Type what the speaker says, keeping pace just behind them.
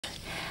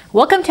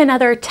Welcome to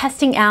another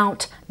testing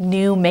out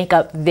new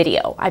makeup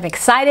video. I'm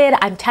excited.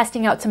 I'm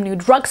testing out some new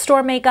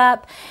drugstore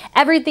makeup.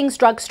 Everything's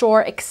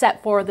drugstore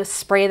except for the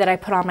spray that I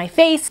put on my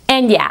face.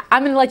 And yeah,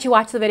 I'm gonna let you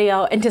watch the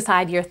video and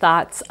decide your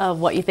thoughts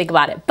of what you think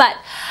about it. But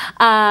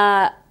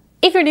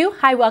if you're new,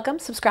 hi, welcome,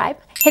 subscribe.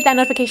 Hit that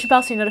notification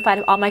bell so you're notified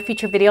of all my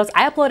future videos.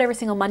 I upload every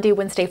single Monday,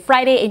 Wednesday,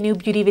 Friday, a new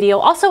beauty video.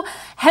 Also,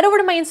 head over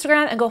to my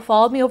Instagram and go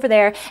follow me over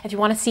there if you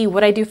want to see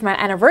what I do for my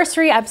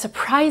anniversary. I'm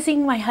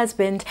surprising my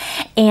husband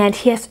and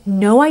he has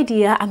no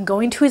idea. I'm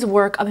going to his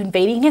work, I'm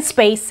invading his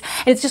space,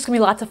 and it's just gonna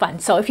be lots of fun.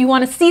 So if you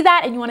want to see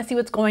that and you want to see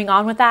what's going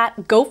on with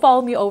that, go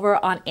follow me over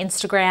on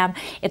Instagram.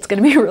 It's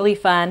gonna be really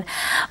fun.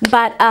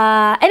 But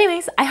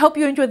anyways, I hope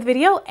you enjoyed the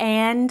video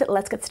and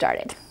let's get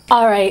started.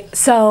 All right,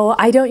 so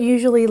I don't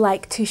usually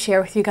like to share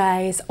with you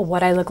guys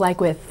what I look like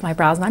with my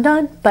brows not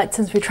done, but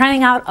since we're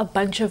trying out a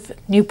bunch of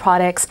new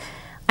products,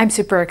 I'm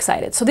super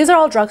excited. So these are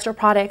all drugstore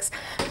products.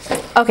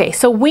 Okay,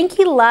 so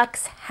Winky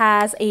Lux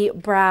has a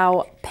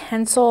brow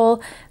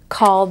pencil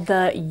called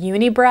the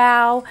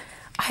Unibrow.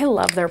 I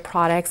love their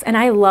products and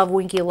I love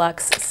Winky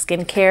Lux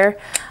skincare.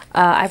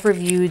 I've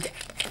reviewed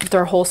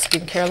their whole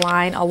skincare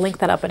line. I'll link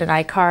that up in an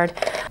iCard.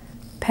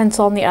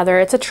 Pencil on the other,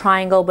 it's a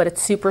triangle, but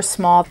it's super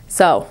small.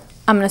 So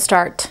I'm gonna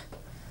start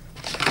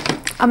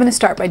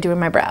by doing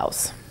my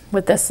brows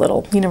with this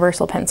little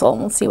universal pencil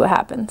and we'll see what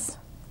happens.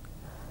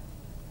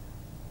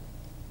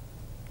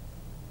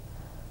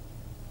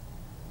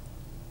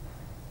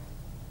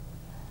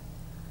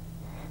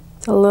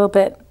 It's a little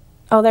bit,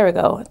 oh, there we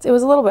go. It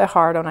was a little bit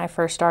hard when I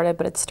first started,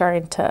 but it's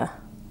starting to,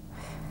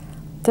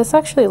 this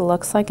actually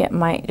looks like it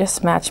might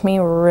just match me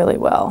really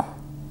well.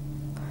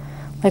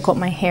 Like what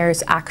my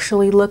hairs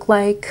actually look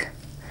like.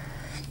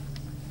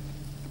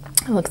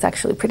 It looks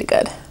actually pretty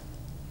good.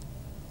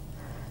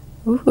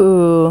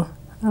 Ooh,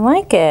 I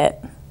like it.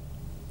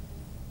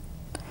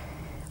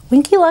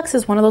 Winky Lux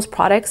is one of those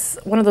products,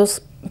 one of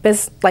those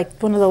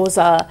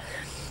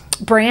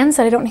brands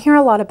that I don't hear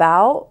a lot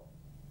about,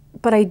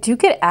 but I do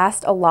get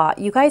asked a lot.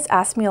 You guys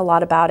ask me a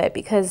lot about it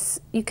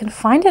because you can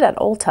find it at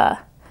Ulta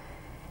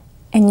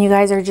and you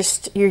guys are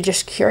you're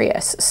just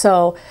curious.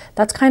 So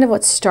that's kind of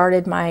what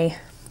started my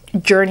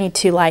journey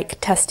to like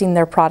testing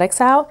their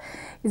products out,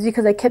 is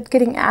because I kept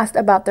getting asked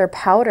about their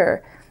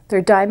powder,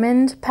 their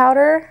diamond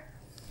powder.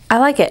 I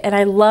like it and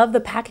I love the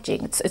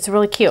packaging. It's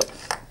really cute.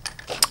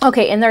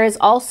 Okay, and there is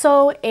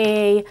also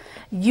a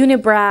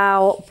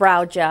Unibrow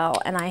brow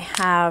gel and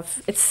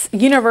it's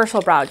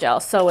universal brow gel.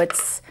 So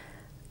it's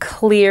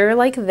clear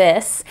like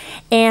this.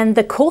 And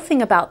the cool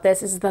thing about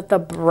this is that the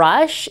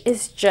brush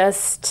is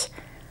just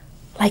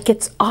like,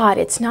 it's odd.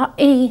 It's not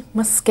a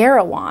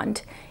mascara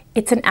wand.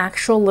 It's an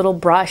actual little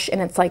brush and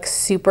it's like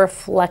super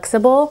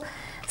flexible.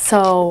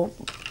 So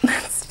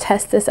let's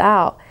test this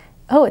out.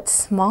 Oh, it's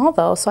small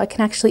though, so I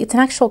can actually, it's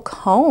an actual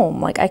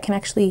comb. Like I can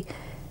actually,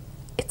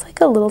 it's like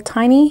a little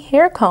tiny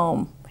hair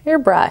comb,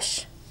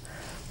 hairbrush.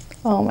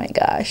 Oh my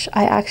gosh,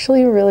 I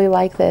actually really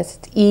like this.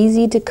 It's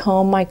easy to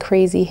comb my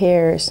crazy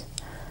hairs.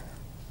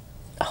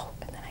 Oh,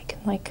 and then I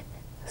can like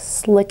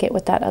slick it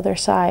with that other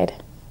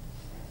side.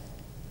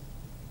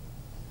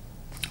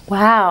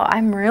 Wow,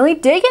 I'm really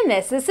digging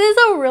this. This is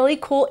a really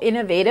cool,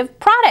 innovative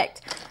product.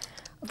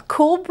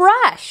 Cool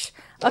brush.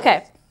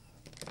 Okay,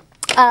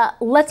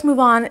 let's move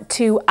on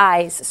to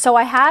eyes. So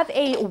I have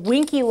a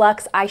Winky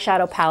Lux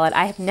eyeshadow palette.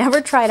 I have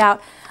never tried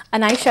out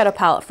an eyeshadow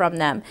palette from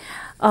them.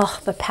 Oh,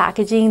 the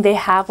packaging, they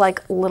have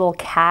like little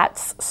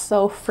cats,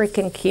 so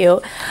freaking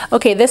cute.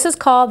 Okay, this is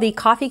called the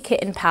Coffee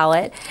Kitten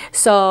palette.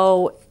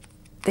 So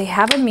they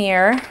have a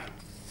mirror,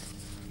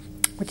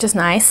 which is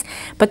nice,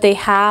 but they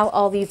have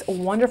all these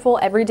wonderful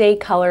everyday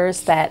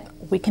colors that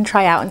we can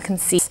try out and can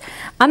see.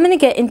 I'm gonna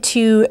get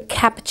into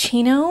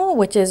Cappuccino,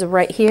 which is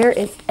right here.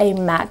 It's a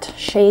matte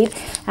shade.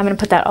 I'm gonna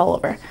put that all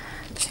over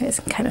so you guys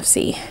can kind of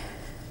see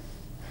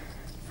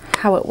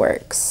how it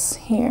works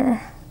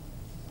here.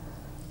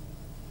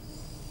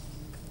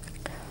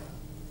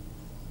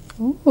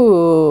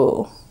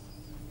 Ooh,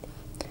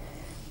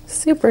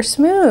 super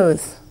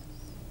smooth.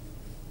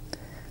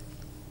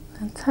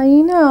 That's how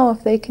you know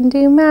if they can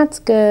do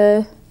mattes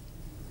good.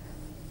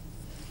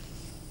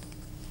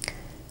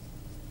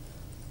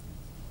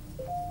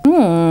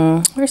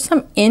 There's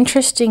some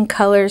interesting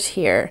colors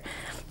here.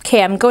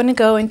 Okay, I'm going to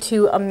go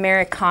into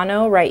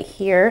Americano right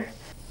here.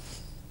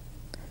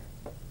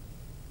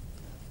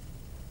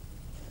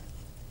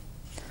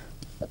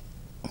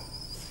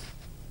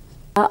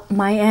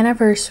 My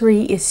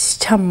anniversary is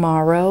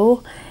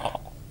tomorrow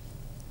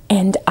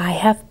and I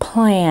have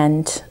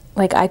planned,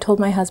 like I told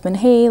my husband,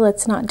 hey,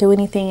 let's not do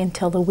anything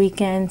until the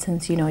weekend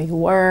since you know you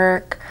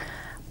work,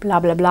 blah,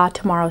 blah, blah.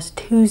 Tomorrow's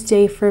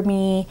Tuesday for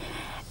me.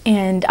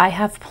 And I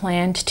have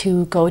planned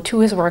to go to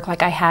his work.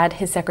 Like I had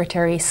his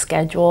secretary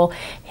schedule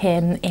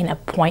him an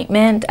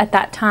appointment at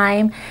that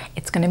time.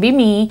 It's gonna be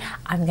me.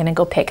 I'm gonna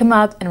go pick him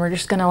up and we're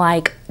just gonna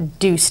like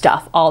do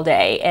stuff all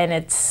day.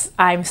 And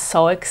I'm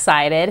so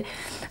excited.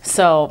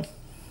 So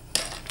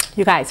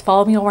You guys,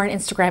 follow me over on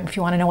Instagram if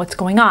you want to know what's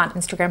going on.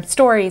 Instagram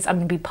stories. I'm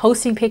going to be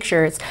posting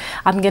pictures.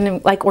 I'm going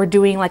to, like, we're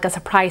doing like a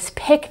surprise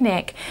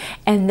picnic,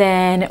 and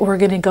then we're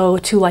going to go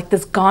to like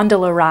this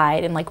gondola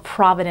ride in like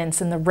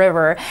Providence in the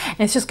river.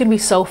 And it's just going to be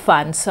so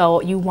fun. So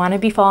you want to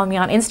be following me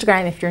on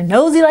Instagram if you're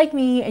nosy like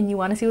me and you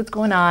want to see what's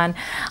going on.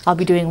 I'll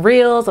be doing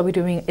reels. I'll be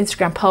doing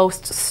Instagram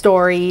posts,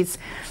 stories.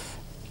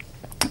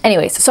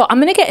 Anyways, so I'm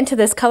going to get into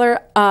this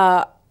color,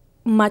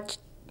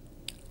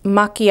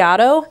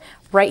 macchiato,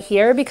 right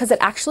here, because it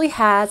actually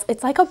has,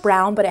 it's like a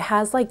brown, but it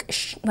has like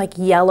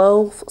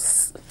yellow,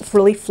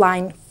 really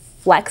flying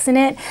flecks in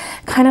it.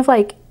 Kind of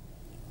like,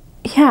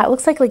 yeah, it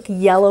looks like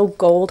yellow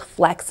gold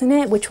flecks in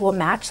it, which will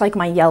match like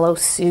my yellow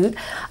suit.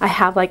 I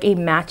have like a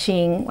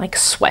matching like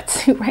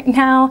sweatsuit right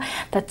now.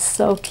 That's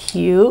so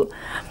cute.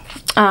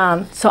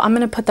 So I'm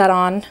gonna put that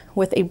on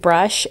with a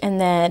brush,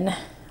 and then,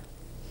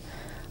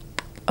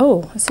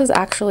 oh, this is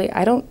actually,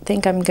 I don't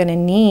think I'm gonna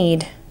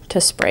need to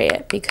spray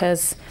it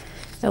because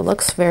it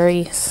looks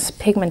very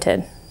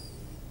pigmented.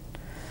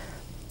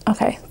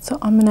 Okay, so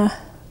I'm gonna,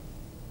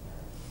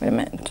 wait a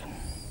minute.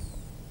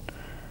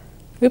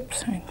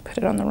 Oops, I put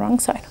it on the wrong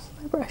side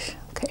of my brush.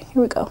 Okay,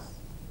 here we go.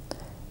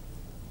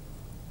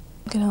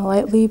 I'm gonna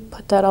lightly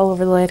put that all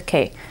over the lid.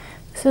 Okay,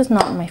 this is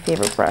not my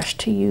favorite brush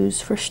to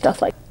use for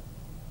stuff like,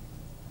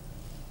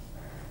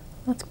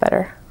 that's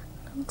better.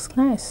 That looks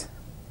nice.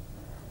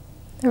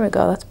 There we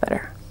go, that's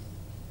better.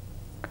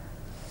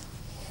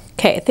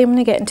 Okay, I think I'm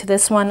gonna get into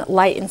this one,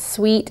 light and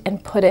sweet,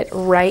 and put it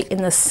right in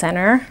the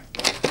center.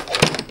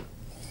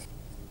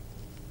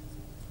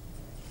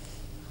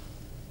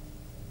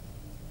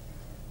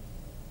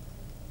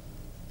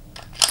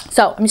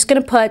 So I'm just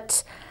gonna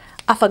put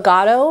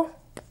Affogato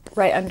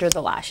right under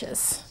the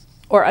lashes,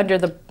 or under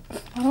the,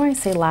 why do I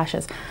say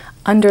lashes?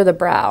 Under the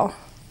brow.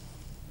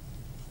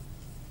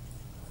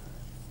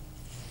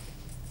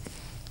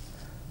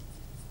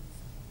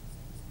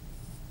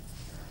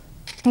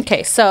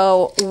 Okay,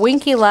 so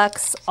Winky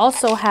Lux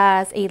also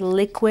has a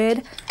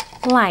liquid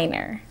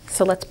liner.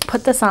 So let's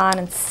put this on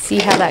and see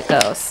how that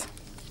goes.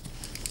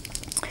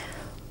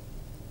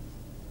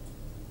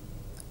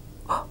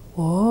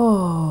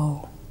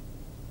 Whoa.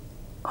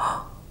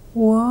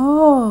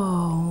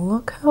 Whoa,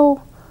 look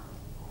how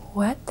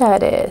wet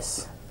that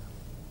is.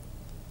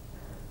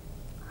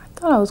 I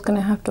thought I was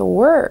gonna have to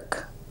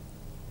work.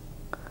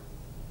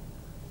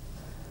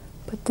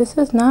 But this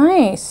is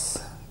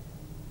nice.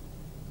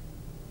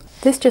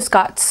 This just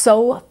got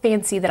so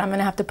fancy that I'm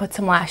gonna have to put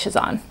some lashes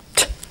on.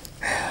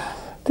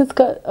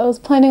 I was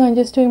planning on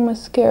just doing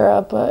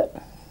mascara, but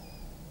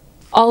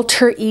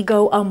Alter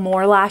Ego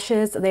Amore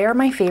lashes, they are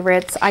my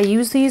favorites. I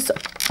use these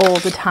all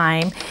the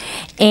time,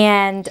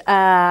 and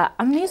I'm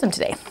gonna use them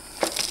today.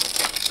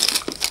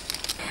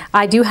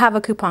 I do have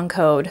a coupon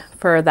code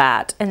for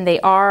that, and they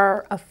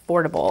are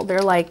affordable. They're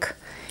like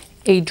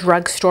a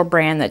drugstore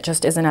brand that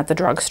just isn't at the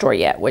drugstore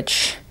yet,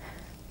 which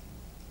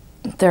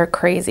they're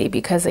crazy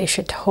because they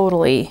should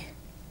totally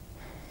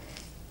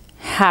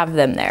have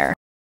them there.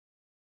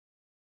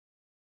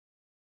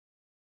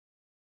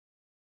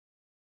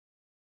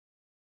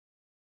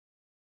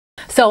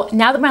 So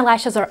now that my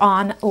lashes are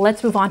on,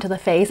 let's move on to the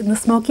face. And the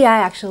smoky eye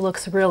actually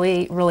looks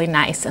really, really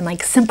nice and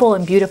like simple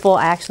and beautiful.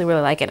 I actually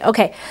really like it.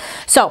 Okay,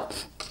 so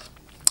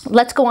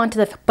let's go on to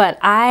the, but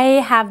I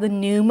have the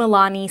new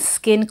Milani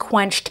Skin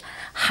Quenched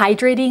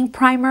Hydrating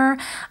Primer.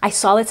 I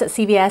saw this at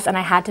CVS and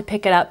I had to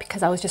pick it up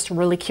because I was just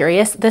really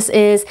curious. This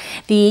is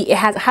it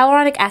has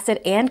hyaluronic acid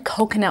and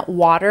coconut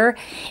water.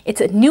 It's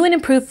a new and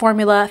improved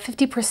formula,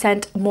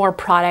 50% more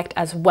product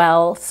as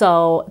well.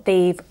 So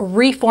they've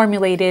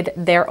reformulated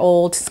their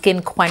old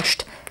Skin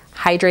Quenched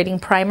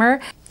Hydrating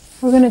Primer.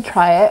 We're gonna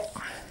try it.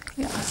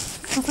 Yeah, it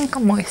feels like a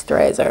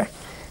moisturizer.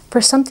 For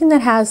something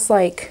that has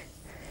like,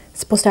 it's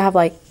supposed to have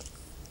like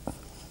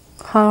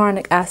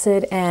hyaluronic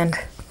acid and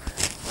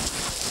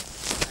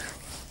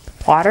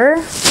water,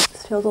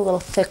 this feels a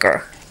little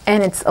thicker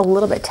and it's a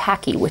little bit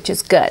tacky, which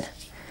is good.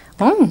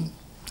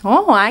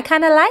 Oh, I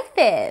kind of like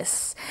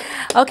this.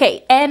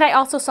 Okay, and I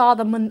also saw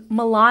the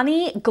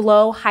Milani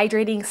Glow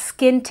Hydrating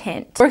Skin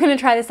Tint. We're gonna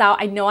try this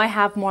out. I know I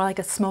have more like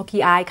a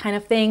smoky eye kind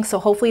of thing, so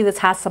hopefully this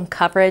has some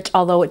coverage,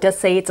 although it does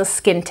say it's a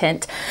skin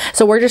tint.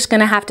 So we're just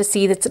gonna have to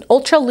see. It's an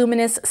ultra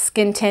luminous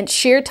skin tint,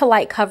 sheer to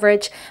light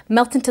coverage,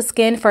 melts into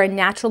skin for a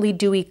naturally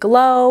dewy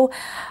glow.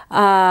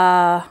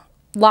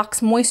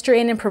 Locks moisture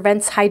in and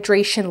prevents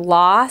hydration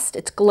loss.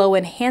 It's glow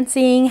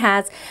enhancing,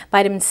 has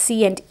vitamin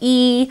C and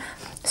E.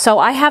 So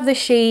I have the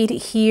shade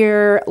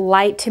here,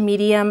 light to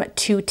medium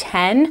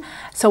 210.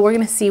 So we're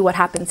gonna see what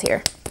happens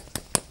here.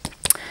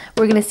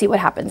 We're gonna see what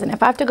happens. And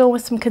if I have to go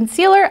with some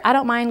concealer, I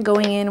don't mind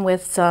going in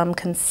with some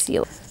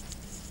concealer.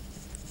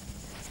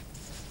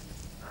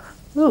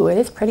 Ooh, it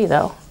is pretty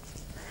though.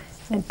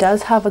 It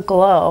does have a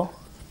glow.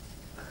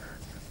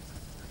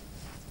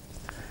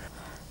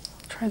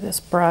 Try this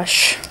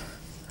brush.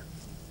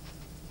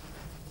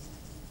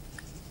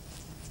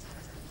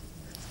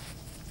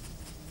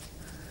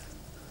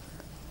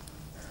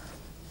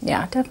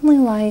 Yeah, definitely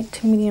light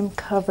to medium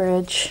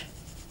coverage.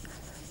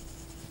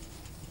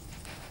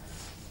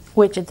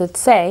 which it did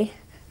say,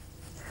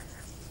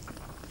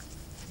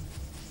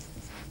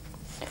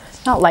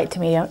 not light to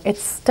medium,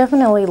 it's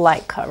definitely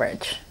light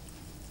coverage.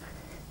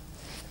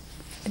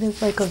 It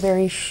is like a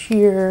very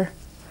sheer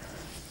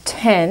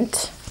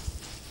tint.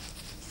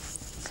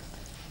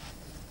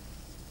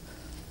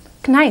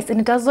 Nice, and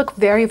it does look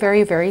very,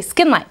 very, very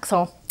skin-like,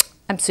 so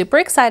I'm super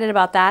excited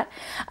about that.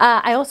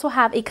 I also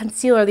have a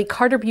concealer, the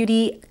Carter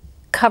Beauty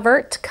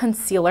Covert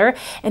Concealer,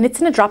 and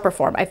it's in a dropper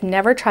form. I've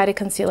never tried a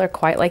concealer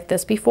quite like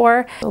this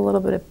before. A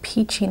little bit of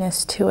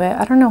peachiness to it.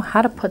 I don't know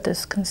how to put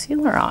this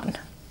concealer on.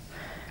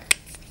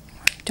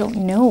 I don't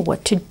know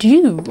what to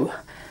do.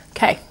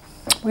 Okay,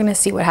 we're gonna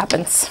see what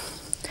happens.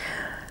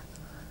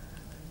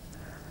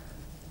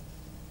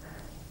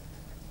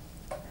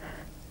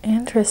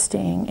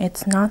 Interesting,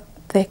 it's not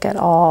thick at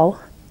all.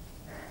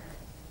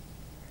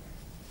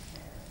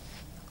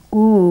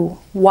 Ooh,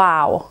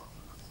 wow.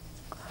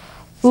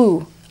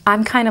 Ooh,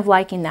 I'm kind of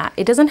liking that.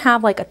 It doesn't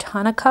have like a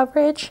ton of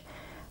coverage,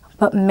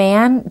 but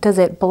man, does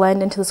it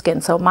blend into the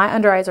skin. So my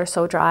under eyes are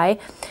so dry,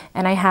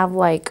 and I have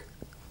like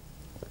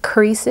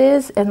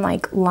creases and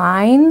like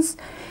lines.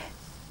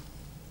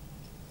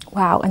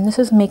 Wow, and this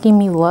is making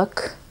me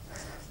look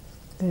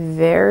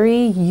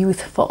very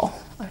youthful,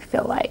 I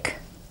feel like.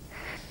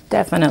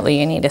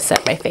 Definitely I need to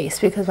set my face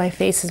because my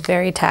face is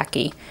very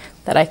tacky,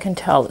 that I can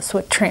tell this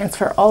would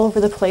transfer all over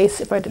the place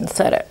if I didn't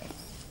set it.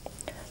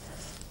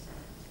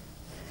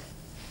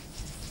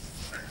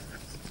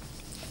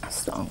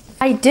 So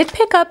I did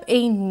pick up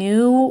a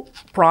new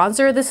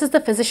bronzer. This is the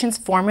Physicians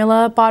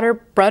Formula Butter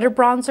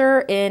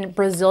Bronzer in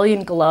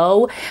Brazilian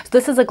Glow. So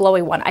this is a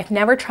glowy one. I've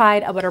never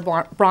tried a butter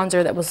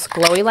bronzer that was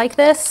glowy like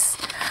this.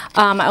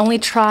 I only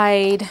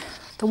tried,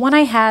 the one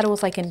I had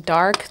was like in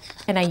dark,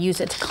 and I use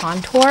it to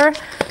contour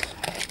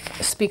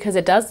just because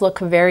it does look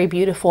very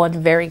beautiful and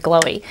very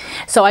glowy.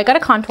 So I got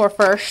a contour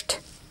first.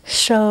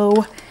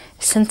 So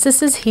since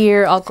this is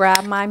here, I'll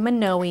grab my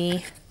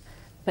Minoe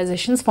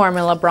Physicians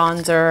Formula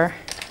bronzer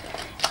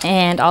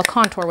and I'll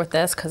contour with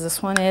this because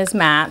this one is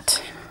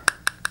matte.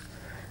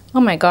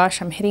 Oh my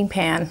gosh, I'm hitting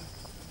pan.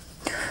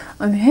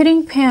 I'm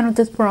hitting pan with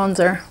this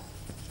bronzer.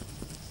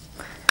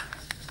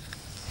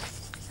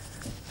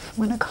 I'm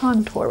gonna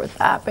contour with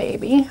that,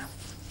 baby.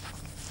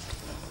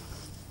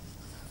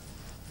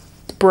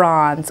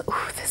 Bronze.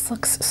 Ooh, this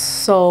looks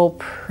so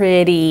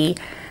pretty.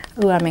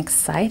 Ooh, I'm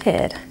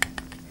excited.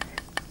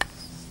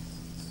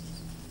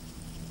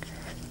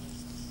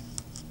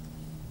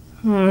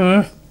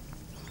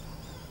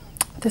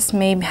 This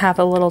may have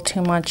a little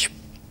too much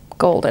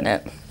gold in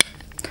it.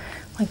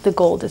 Like the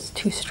gold is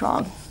too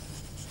strong.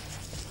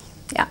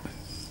 Yeah.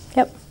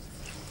 Yep.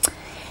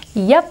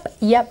 Yep,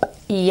 yep,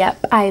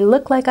 yep. I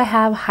look like I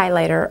have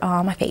highlighter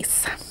on my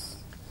face.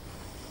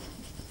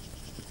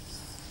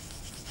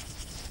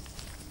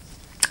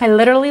 I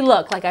literally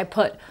look like I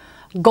put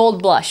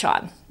gold blush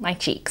on my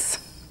cheeks.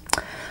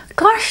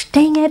 Gosh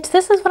dang it,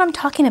 this is what I'm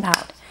talking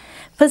about.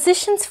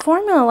 Physicians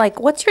Formula, like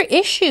what's your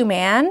issue,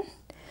 man?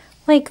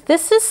 Like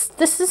this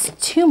is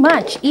too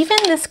much. Even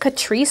this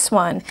Catrice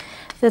one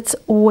that's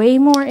way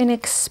more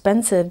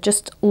inexpensive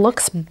just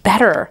looks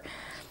better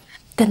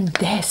than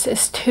this.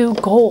 Is too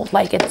gold.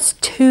 Like it's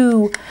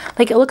too,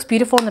 like it looks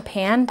beautiful in the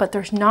pan, but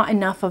there's not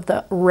enough of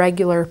the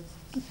regular.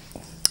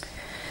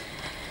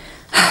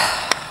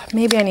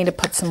 Maybe I need to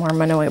put some more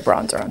Minoe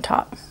bronzer on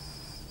top.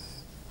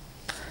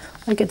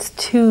 Like it's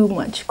too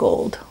much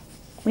gold.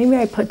 Maybe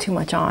I put too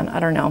much on, I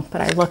don't know, but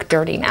I look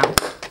dirty now.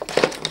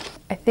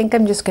 I think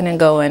I'm just gonna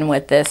go in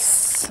with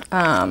this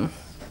e.l.f.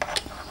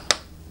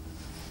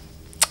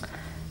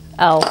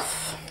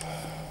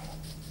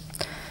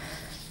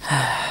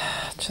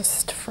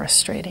 Just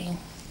frustrating.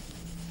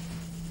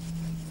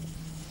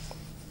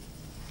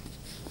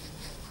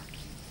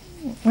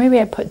 Maybe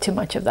I put too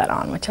much of that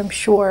on, which I'm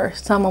sure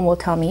someone will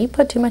tell me you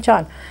put too much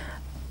on.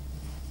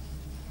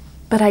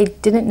 But I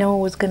didn't know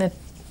it was gonna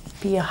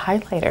be a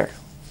highlighter.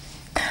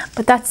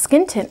 But that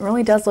skin tint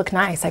really does look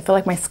nice. I feel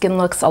like my skin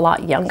looks a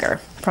lot younger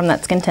from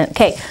that skin tint.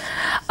 Okay,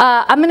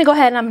 I'm gonna go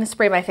ahead and I'm gonna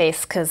spray my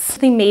face because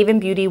the Maven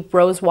Beauty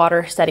Rose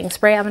Water Setting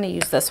Spray, I'm gonna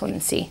use this one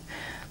and see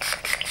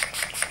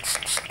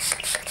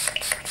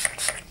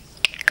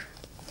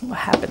what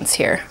happens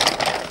here.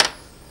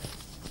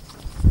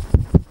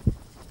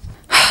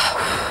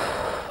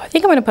 I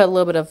think I'm gonna put a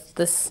little bit of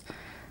this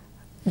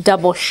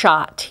double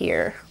shot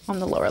here on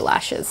the lower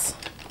lashes.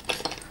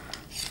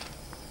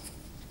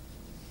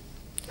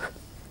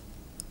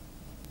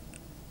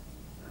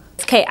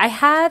 Okay, I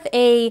have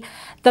the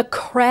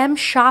Creme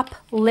Shop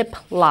Lip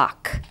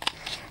Lock.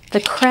 The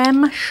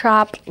Creme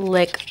Shop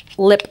Lip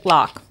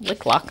Lock. The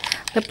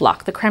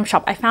Creme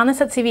Shop. I found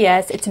this at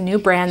CVS. It's a new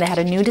brand. They had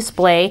a new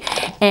display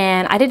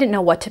and I didn't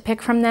know what to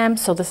pick from them,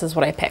 so this is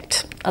what I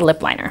picked, a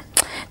lip liner.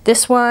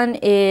 This one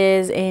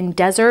is in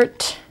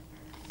Desert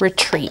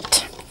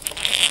Retreat.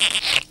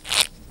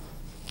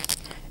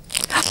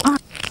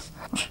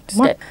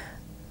 What?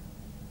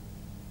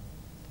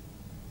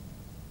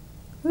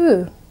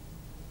 Ooh.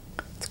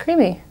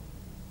 Creamy.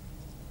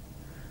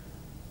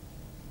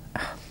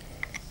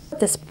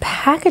 This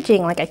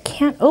packaging, like I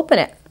can't open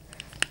it.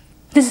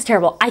 This is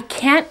terrible. I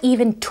can't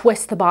even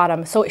twist the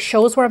bottom. So it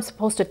shows where I'm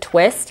supposed to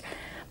twist,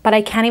 but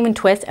I can't even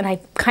twist, and I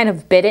kind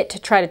of bit it to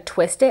try to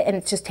twist it, and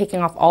it's just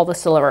taking off all the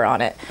silver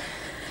on it.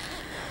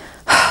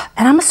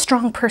 And I'm a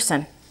strong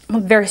person. I'm a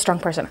very strong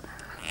person.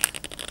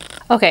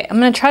 Okay, I'm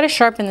gonna try to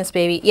sharpen this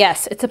baby.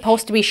 Yes, it's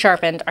supposed to be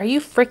sharpened. Are you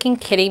freaking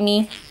kidding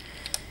me?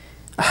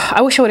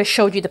 I wish I would have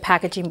showed you the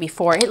packaging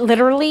before. It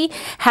literally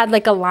had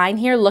like a line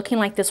here looking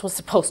like this was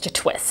supposed to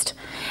twist.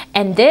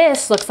 And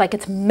this looks like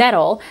it's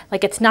metal,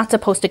 like it's not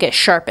supposed to get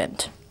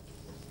sharpened.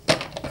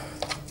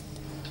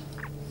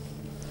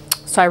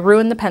 So I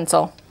ruined the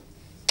pencil.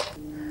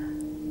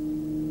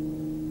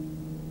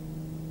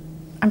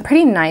 I'm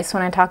pretty nice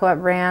when I talk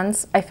about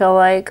brands. I feel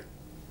like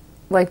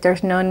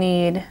there's no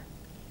need,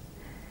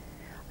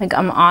 like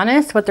I'm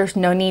honest, but there's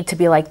no need to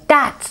be like,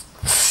 that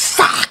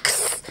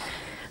sucks.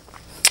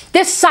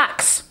 This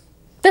sucks.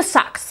 This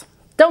sucks.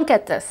 Don't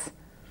get this.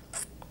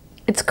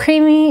 It's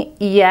creamy,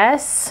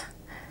 yes,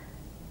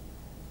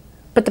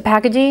 but the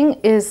packaging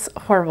is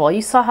horrible.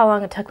 You saw how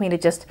long it took me to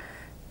just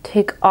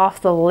take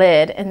off the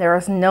lid, and there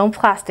was no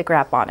plastic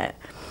wrap on it.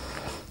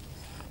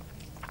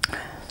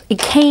 It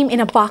came in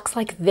a box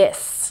like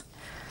this.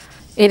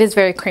 It is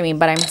very creamy,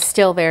 but I'm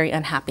still very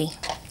unhappy.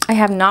 I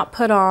have not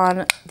put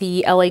on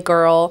the LA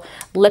Girl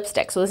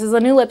lipstick. So this is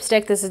a new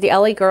lipstick. This is the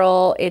LA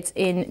Girl. It's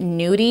in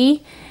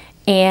nudie,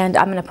 and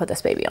I'm gonna put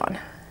this baby on.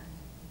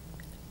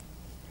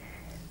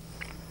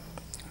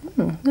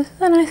 This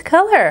is a nice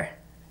color.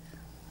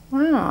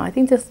 Wow, I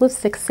think this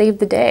lipstick saved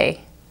the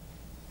day.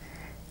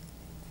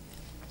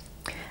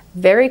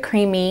 Very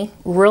creamy,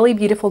 really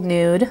beautiful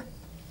nude.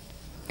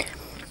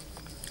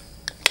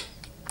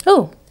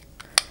 Oh,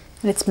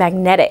 and it's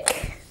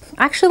magnetic.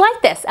 I actually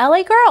like this.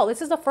 LA Girl.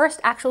 This is the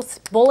first actual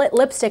bullet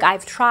lipstick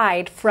I've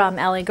tried from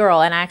LA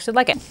Girl, and I actually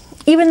like it.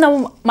 Even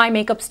though my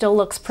makeup still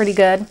looks pretty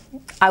good,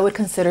 I would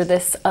consider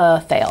this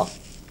a fail.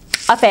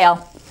 A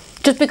fail.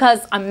 Just because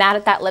I'm mad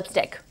at that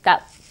lipstick,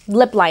 that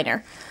lip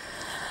liner.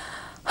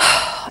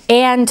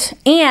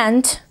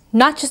 And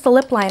not just the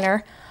lip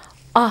liner,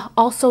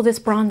 also this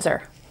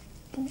bronzer.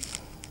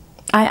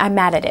 I'm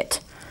mad at it.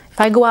 If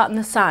I go out in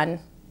the sun,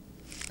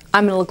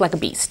 I'm gonna look like a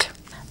beast.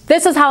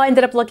 This is how I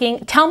ended up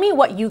looking. Tell me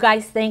what you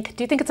guys think.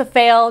 Do you think it's a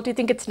fail? Do you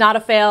think it's not a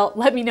fail?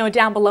 Let me know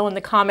down below in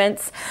the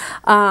comments.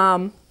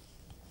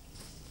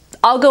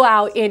 I'll go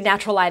out in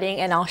natural lighting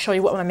and I'll show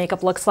you what my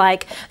makeup looks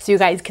like so you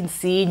guys can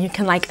see and you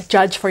can like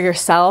judge for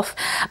yourself.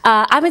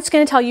 I'm just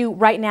gonna tell you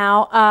right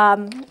now,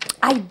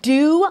 I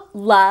do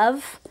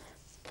love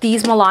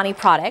these Milani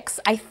products.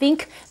 I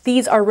think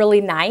these are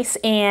really nice,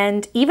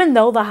 and even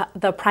though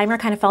the primer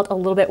kind of felt a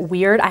little bit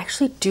weird, I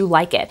actually do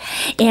like it.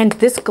 And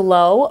this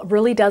glow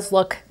really does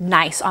look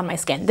nice on my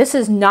skin. This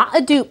is not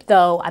a dupe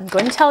though. I'm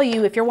going to tell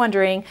you, if you're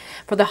wondering,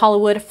 for the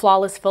Hollywood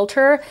Flawless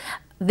Filter,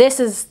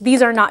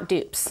 these are not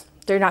dupes.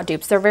 They're not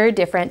dupes, they're very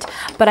different,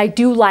 but I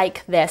do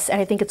like this, and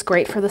I think it's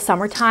great for the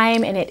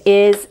summertime, and it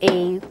is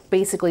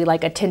basically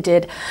like a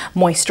tinted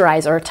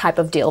moisturizer type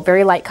of deal,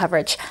 very light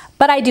coverage,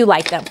 but I do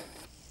like them.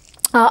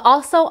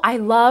 Also, I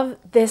love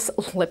this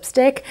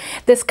lipstick.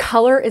 This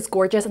color is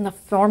gorgeous, and the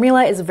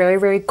formula is very,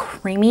 very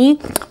creamy,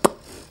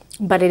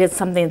 but it is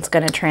something that's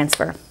gonna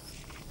transfer.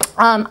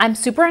 I'm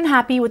super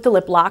unhappy with the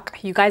lip lock.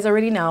 You guys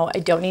already know. I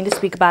don't need to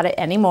speak about it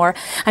anymore.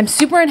 I'm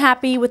super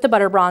unhappy with the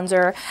butter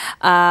bronzer.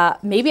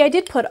 Maybe I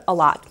did put a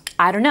lot.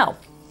 I don't know.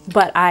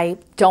 But I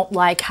don't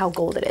like how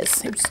gold it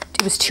is.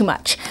 It was too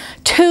much.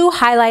 Too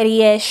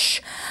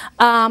highlighty-ish.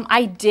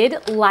 I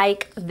did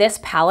like this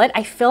palette.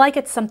 I feel like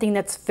it's something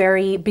that's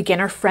very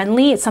beginner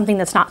friendly. It's something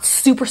that's not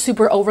super,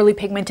 super overly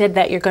pigmented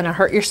that you're gonna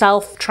hurt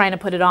yourself trying to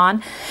put it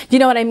on. You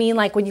know what I mean?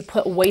 Like when you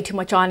put way too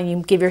much on and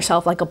you give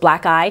yourself like a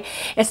black eye.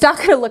 It's not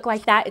gonna look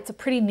like that. It's a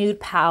pretty nude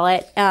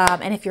palette.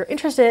 And if you're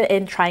interested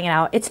in trying it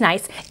out, it's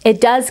nice.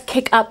 It does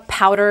kick up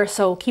powder,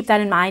 so keep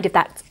that in mind. If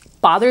that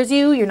bothers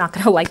you, you're not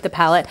gonna like the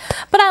palette,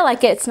 but I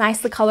like it. It's nice.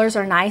 The colors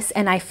are nice,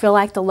 and I feel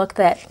like the look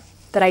that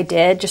I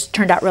did just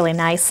turned out really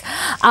nice.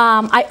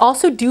 I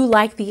also do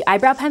like the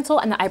eyebrow pencil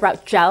and the eyebrow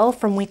gel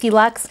from Winky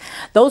Lux.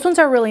 Those ones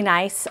are really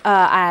nice.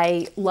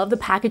 I love the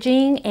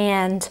packaging,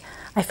 and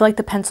I feel like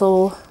the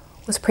pencil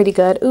was pretty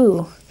good.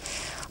 Ooh,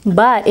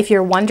 but if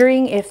you're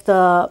wondering if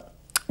the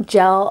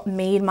gel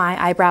made my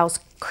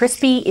eyebrows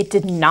crispy, it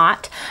did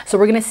not. So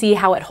we're gonna see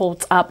how it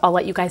holds up. I'll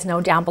let you guys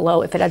know down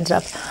below if it ended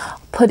up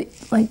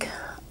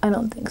I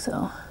don't think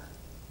so.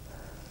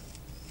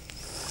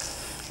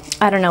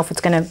 I don't know if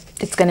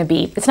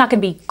it's not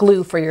gonna be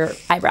glue for your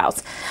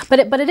eyebrows, but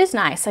it is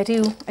nice. I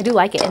do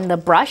like it, and the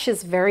brush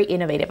is very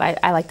innovative.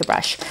 I like the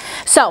brush.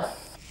 So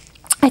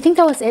I think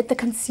that was it. The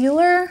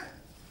concealer.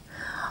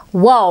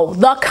 Whoa,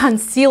 the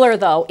concealer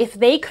though. If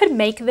they could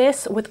make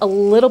this with a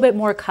little bit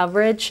more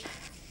coverage,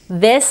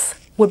 this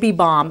would be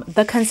bomb.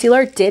 The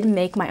concealer did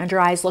make my under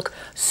eyes look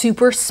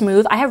super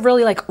smooth. I have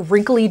really like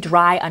wrinkly,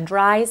 dry under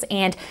eyes,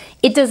 and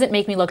it doesn't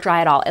make me look dry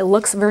at all. It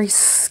looks very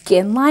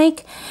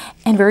skin-like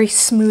and very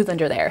smooth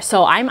under there.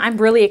 So I'm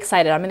really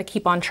excited. I'm gonna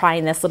keep on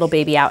trying this little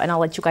baby out, and I'll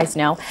let you guys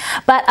know.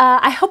 But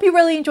I hope you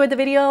really enjoyed the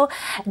video.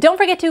 Don't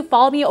forget to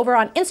follow me over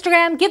on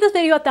Instagram, give this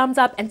video a thumbs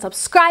up, and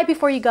subscribe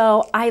before you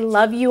go. I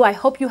love you. I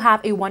hope you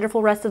have a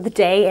wonderful rest of the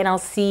day, and I'll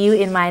see you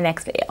in my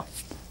next video.